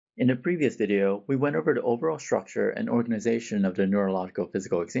In the previous video, we went over the overall structure and organization of the neurological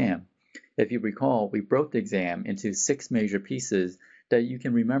physical exam. If you recall, we broke the exam into 6 major pieces that you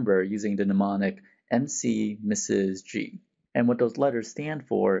can remember using the mnemonic MC, Mrs. G. And what those letters stand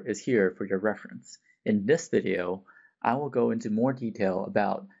for is here for your reference. In this video, I will go into more detail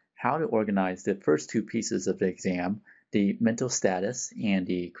about how to organize the first 2 pieces of the exam, the mental status and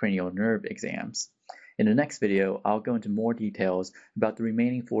the cranial nerve exams. In the next video, I'll go into more details about the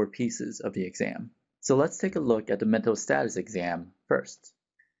remaining 4 pieces of the exam. So let's take a look at the mental status exam first.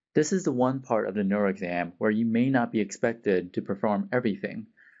 This is the one part of the neuro exam where you may not be expected to perform everything,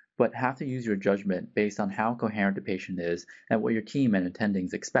 but have to use your judgment based on how coherent the patient is and what your team and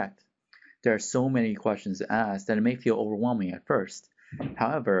attendings expect. There are so many questions to ask that it may feel overwhelming at first.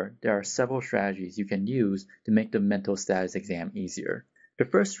 However, there are several strategies you can use to make the mental status exam easier. The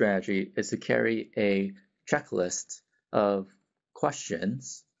first strategy is to carry a checklist of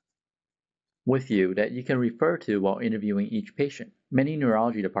questions with you that you can refer to while interviewing each patient. Many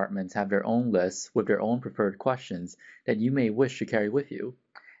neurology departments have their own lists with their own preferred questions that you may wish to carry with you.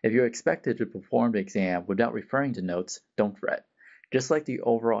 If you're expected to perform the exam without referring to notes, don't fret. Just like the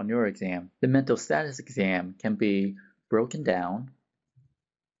overall neuro exam, the mental status exam can be broken down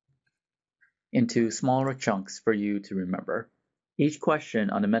into smaller chunks for you to remember. Each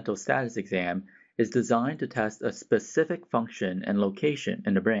question on the mental status exam is designed to test a specific function and location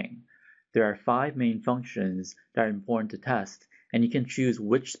in the brain. There are 5 main functions that are important to test, and you can choose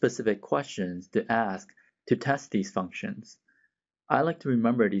which specific questions to ask to test these functions. I like to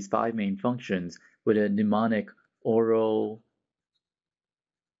remember these 5 main functions with a mnemonic oral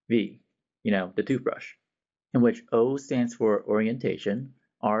V, the toothbrush, in which O stands for orientation,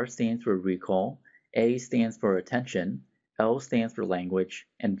 R stands for recall, A stands for attention, L stands for language,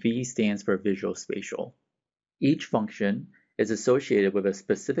 and V stands for visual spatial. Each function is associated with a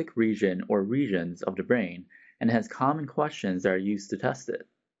specific region or regions of the brain and has common questions that are used to test it.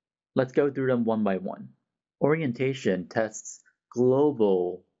 Let's go through them one by one. Orientation tests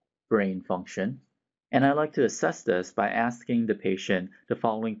global brain function, and I like to assess this by asking the patient the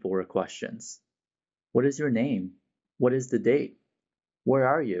following 4 questions. What is your name? What is the date? Where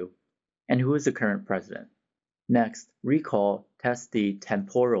are you? And who is the current president? Next, recall tests the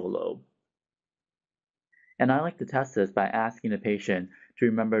temporal lobe. And I like to test this by asking the patient to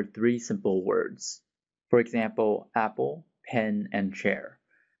remember 3 simple words. For example, apple, pen, and chair.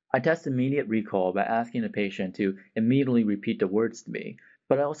 I test immediate recall by asking the patient to immediately repeat the words to me,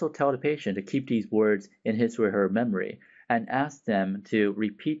 but I also tell the patient to keep these words in his or her memory and ask them to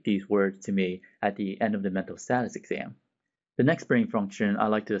repeat these words to me at the end of the mental status exam. The next brain function I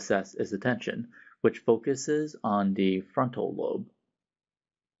like to assess is attention, which focuses on the frontal lobe.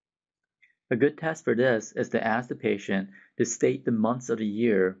 A good test for this is to ask the patient to state the months of the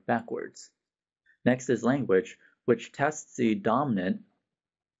year backwards. Next is language, which tests the dominant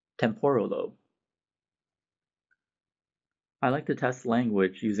temporal lobe. I like to test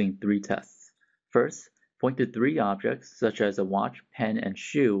language using 3 tests. First, point to 3 objects, such as a watch, pen, and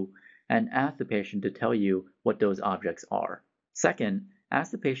shoe, and ask the patient to tell you what those objects are. Second,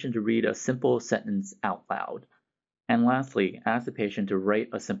 ask the patient to read a simple sentence out loud. And lastly, ask the patient to write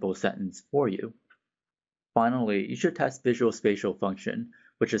a simple sentence for you. Finally, you should test visual spatial function,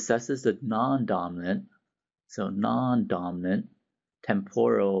 which assesses the non-dominant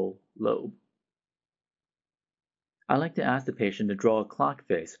temporal lobe. I like to ask the patient to draw a clock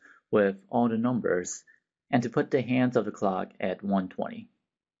face with all the numbers and to put the hands of the clock at 1:20.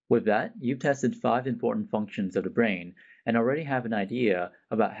 With that, you've tested 5 important functions of the brain and already have an idea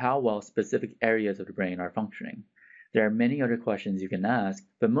about how well specific areas of the brain are functioning. There are many other questions you can ask,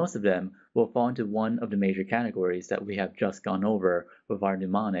 but most of them will fall into one of the major categories that we have just gone over with our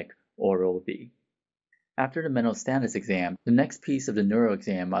mnemonic oral V. After the mental status exam, the next piece of the neuro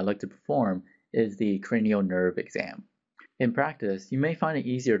exam I like to perform is the cranial nerve exam. In practice, you may find it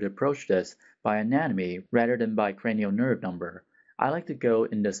easier to approach this by anatomy rather than by cranial nerve number. I like to go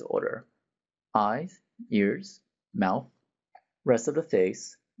in this order: eyes, ears, mouth, rest of the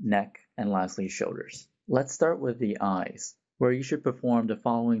face, neck, and lastly shoulders. Let's start with the eyes, where you should perform the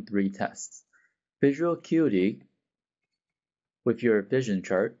following 3 tests. Visual acuity with your vision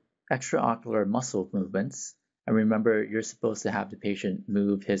chart, extraocular muscle movements, and remember you're supposed to have the patient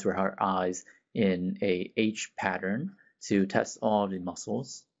move his or her eyes in a H pattern to test all the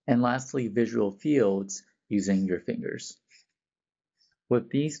muscles, and lastly visual fields using your fingers. With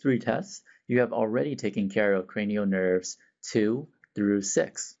these 3 tests, you have already taken care of cranial nerves 2 through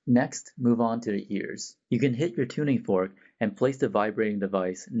 6. Next, move on to the ears. You can hit your tuning fork and place the vibrating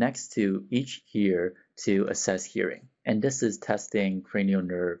device next to each ear to assess hearing. And this is testing cranial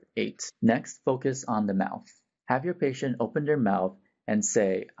nerve 8. Next, focus on the mouth. Have your patient open their mouth and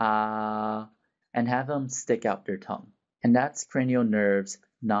say, ah, and have them stick out their tongue. And that's cranial nerves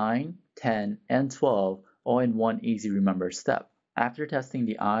 9, 10, and 12 all in one easy remember step. After testing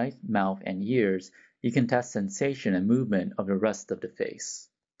the eyes, mouth, and ears, you can test sensation and movement of the rest of the face.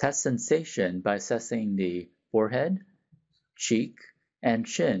 Test sensation by assessing the forehead, cheek, and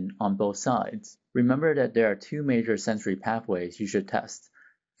chin on both sides. Remember that there are two major sensory pathways you should test.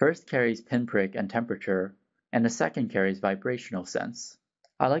 First carries pinprick and temperature, and the second carries vibrational sense.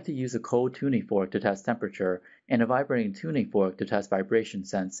 I like to use a cold tuning fork to test temperature and a vibrating tuning fork to test vibration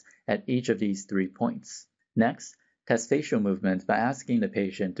sense at each of these 3 points. Next, test facial movements by asking the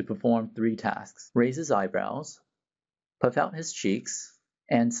patient to perform 3 tasks: raise his eyebrows, puff out his cheeks,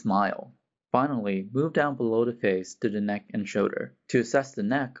 and smile. Finally, move down below the face to the neck and shoulder. To assess the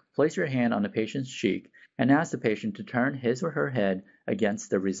neck, place your hand on the patient's cheek and ask the patient to turn his or her head against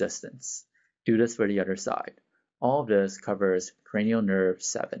the resistance. Do this for the other side. All of this covers cranial nerve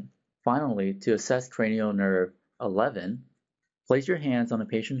 7. Finally, to assess cranial nerve 11, place your hands on the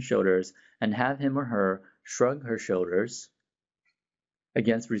patient's shoulders and have him or her shrug her shoulders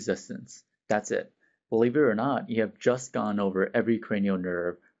against resistance. That's it. Believe it or not, you have just gone over every cranial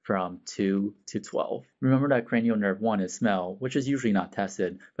nerve from 2 to 12. Remember that cranial nerve 1 is smell, which is usually not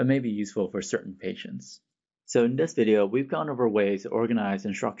tested, but may be useful for certain patients. So in this video, we've gone over ways to organize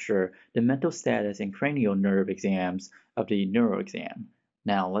and structure the mental status and cranial nerve exams of the neuro exam.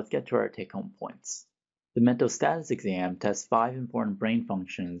 Now let's get to our take-home points. The mental status exam tests 5 important brain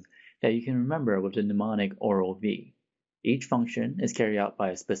functions that you can remember with the mnemonic oral V. Each function is carried out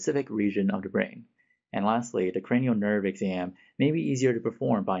by a specific region of the brain. And lastly, the cranial nerve exam may be easier to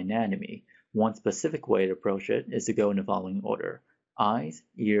perform by anatomy. One specific way to approach it is to go in the following order: eyes,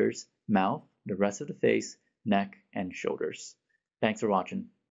 ears, mouth, the rest of the face, neck, and shoulders. Thanks for watching.